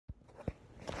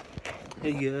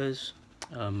Hey guys,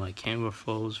 my camera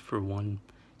froze for 1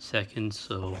 second,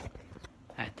 so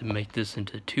I had to make this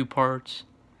into 2 parts.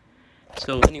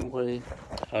 So anyway,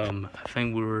 I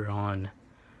think we're on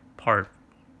part,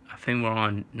 I think we're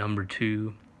on number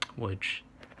 2, which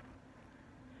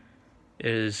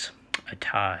is a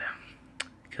tie.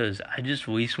 Because I just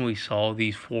recently saw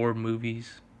these 4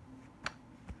 movies,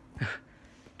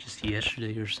 just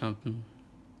yesterday or something,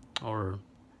 or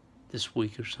this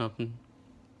week or something,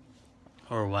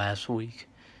 or last week,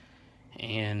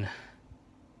 and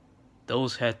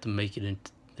those had to make it into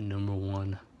the number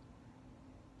 1.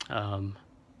 Um,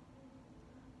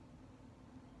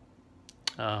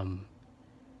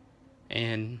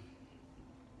 and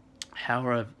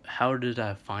how did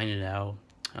I find it out?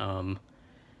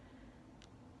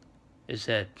 Is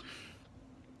that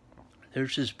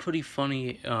there's this pretty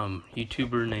funny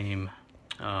YouTuber named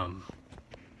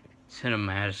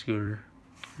Cinemasker,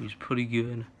 who's pretty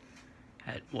good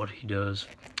at what he does,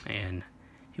 and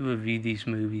he reviewed these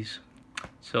movies.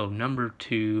 So number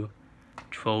 2,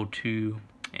 Troll 2,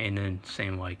 and then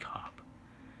Sam White Cop.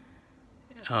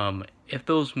 If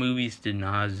those movies did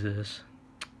not exist,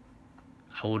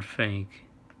 I would think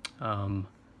Sam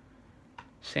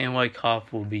White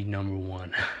Cop will be number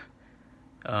 1.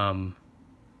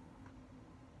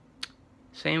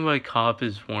 Sam White Cop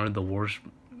is one of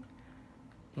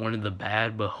the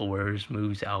bad but hilarious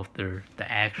movies out there.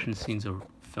 The action scenes are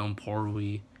filmed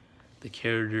poorly. The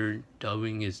character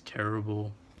dubbing is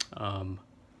terrible. Some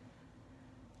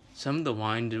of the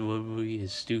line delivery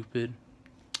is stupid.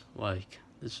 Like,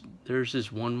 there's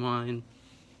this one line,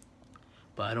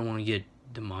 but I don't want to get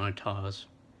demonetized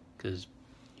because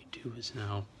YouTube is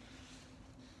now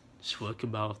slick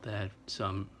about that. So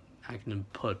I'm not gonna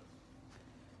put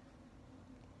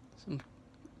some.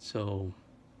 So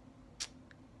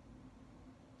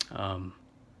I'm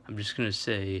just gonna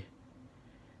say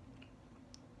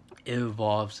it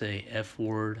involves a F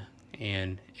word,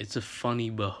 and it's a funny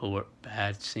but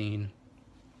bad scene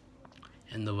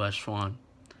in the restaurant.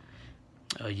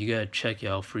 You gotta check it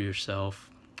out for yourself.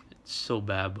 It's so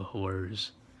bad but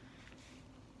hilarious.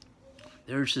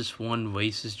 There's this one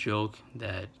racist joke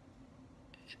that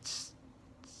that's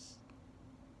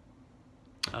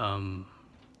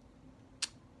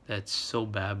so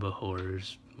bad but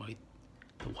hilarious. Like,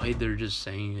 the way they're just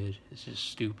saying it is just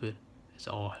stupid. It's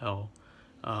all hell.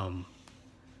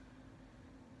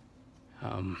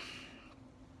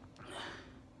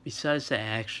 Besides the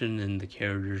action and the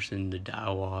characters and the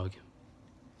dialogue,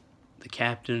 the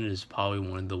captain is probably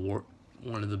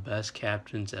one of the best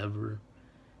captains ever,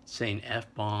 saying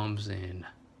F-bombs and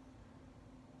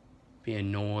being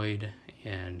annoyed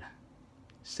and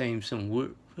saying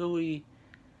some really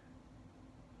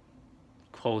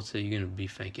quotes that you're gonna be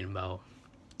thinking about.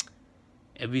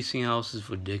 Everything else is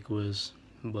ridiculous,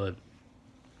 but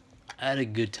I had a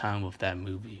good time with that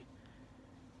movie.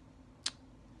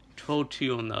 Troll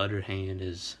 2, on the other hand,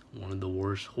 is one of the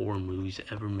worst horror movies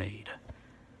ever made.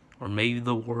 Or maybe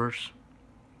the worst.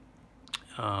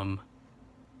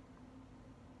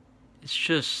 It's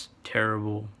just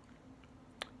terrible.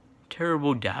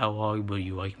 Terrible dialogue, but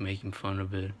you like making fun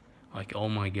of it. Like, oh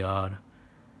my god,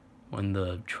 when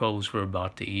the trolls were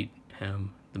about to eat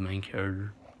him, the main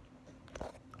character.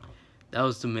 That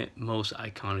was the most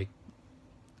iconic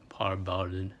part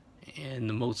about it. And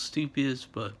the most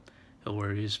stupidest but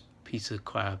hilarious piece of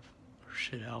crap or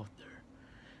shit out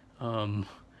there.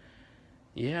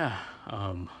 Yeah,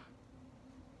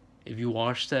 if you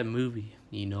watch that movie,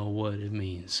 you know what it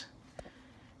means.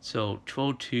 So,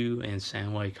 Troll 2 and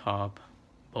Sam White Cop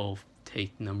both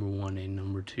take number 1 and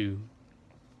number 2.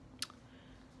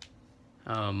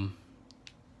 On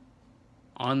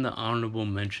the honorable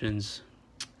mentions,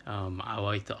 I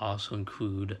like to also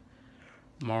include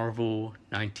Marvel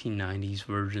 1990s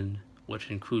version, which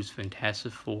includes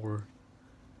Fantastic Four,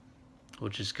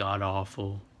 which is god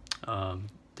awful.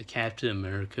 The Captain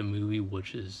America movie,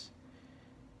 which is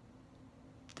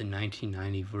the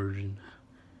 1990 version.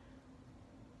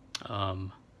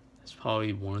 It's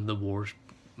probably one of the worst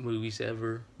movies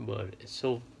ever, but it's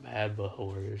so bad but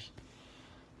hilarious.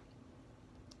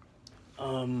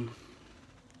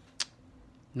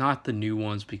 Not the new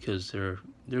ones, because they're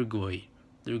great.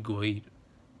 They're great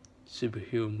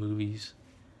superhero movies.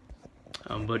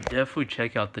 But definitely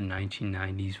check out the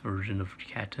 1990s version of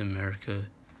Captain America.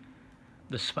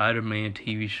 The Spider-Man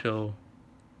TV show.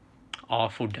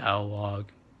 Awful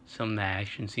dialogue. Some of the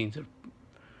action scenes are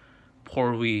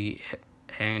poorly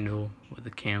handled with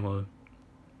the camera.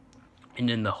 And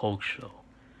then the Hulk show.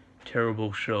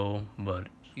 Terrible show, but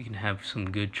you can have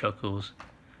some good chuckles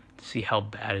to see how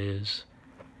bad it is.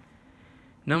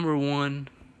 Number 1,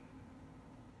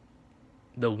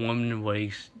 the Woman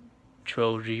Wakes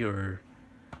trilogy, or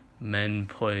Men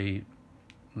Play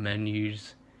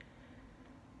Menus.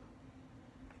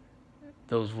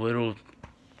 Those little,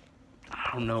 I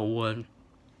don't know what,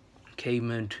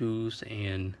 Caveman 2s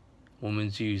and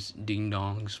Woman's Use Ding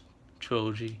Dongs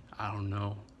trilogy. I don't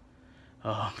know.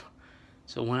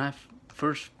 So when I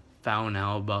first found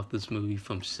out about this movie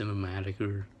from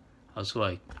Cinematicor, I was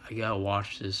like, I gotta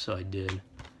watch this, so I did.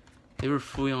 They were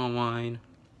free online,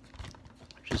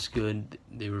 which is good.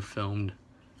 They were filmed,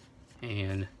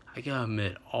 and I gotta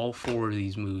admit, all 4 of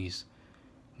these movies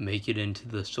make it into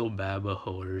the Sobaba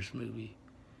Horrors movie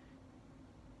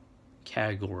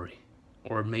category,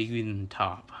 or maybe in the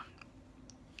top.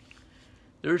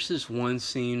 There's this one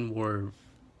scene where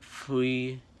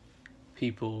 3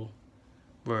 people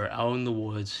were out in the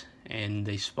woods and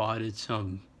they spotted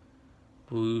some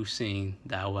blue scene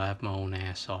that I laughed my own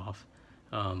ass off.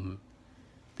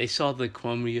 They saw the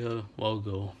Columbia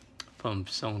logo from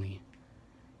Sony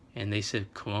and they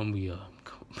said Columbia.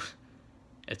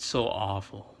 It's so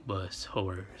awful, but it's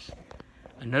hilarious.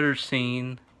 Another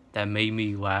scene that made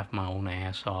me laugh my own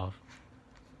ass off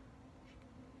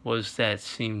was that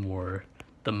scene where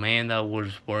the man that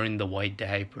was wearing the white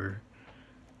diaper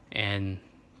and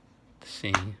the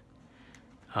scene,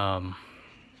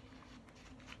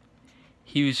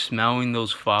 he was smelling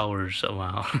those flowers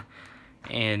around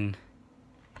and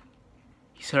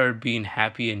he started being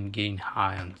happy and getting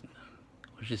high on them,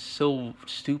 which is so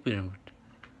stupid.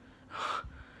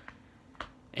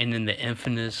 And then the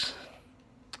infamous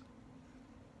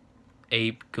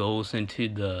ape goes into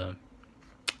the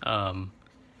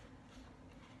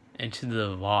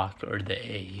lock, or the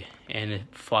egg, and it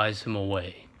flies him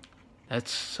away.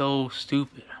 That's so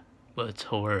stupid, but it's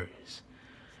hilarious.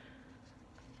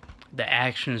 The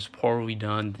action is poorly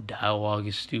done. The dialogue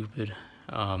is stupid.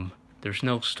 There's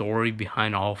no story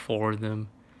behind all 4 of them.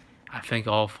 I think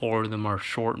all 4 of them are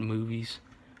short movies,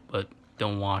 but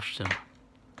don't watch them.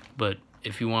 But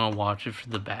if you want to watch it for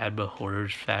the bad but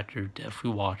horrors factor,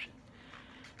 definitely watch it.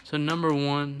 So number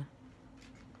 1,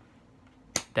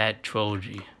 that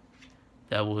trilogy.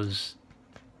 That was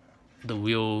the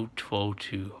Wheel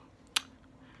 12-2.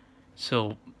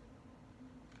 So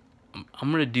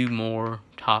I'm gonna do more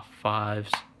top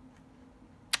 5s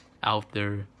out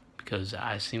there because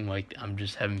I seem like I'm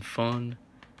just having fun.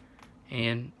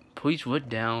 And please list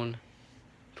down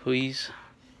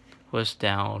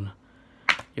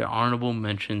your honorable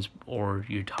mentions or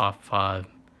your top 5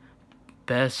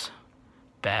 best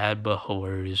bad but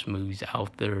hilarious movies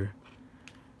out there,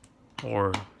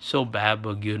 or so bad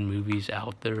but good movies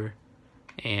out there.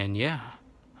 And yeah,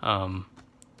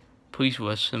 please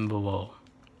list them below.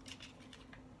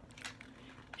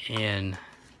 And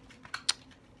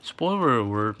spoiler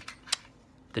alert,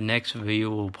 the next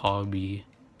video will probably be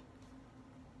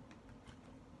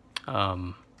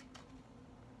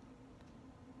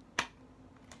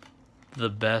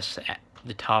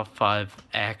the top 5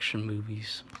 action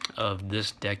movies of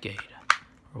this decade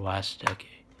or last decade.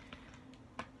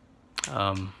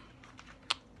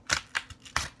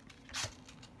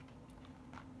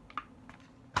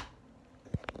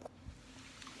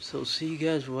 So see you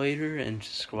guys later, and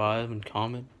subscribe and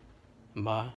comment. Bye.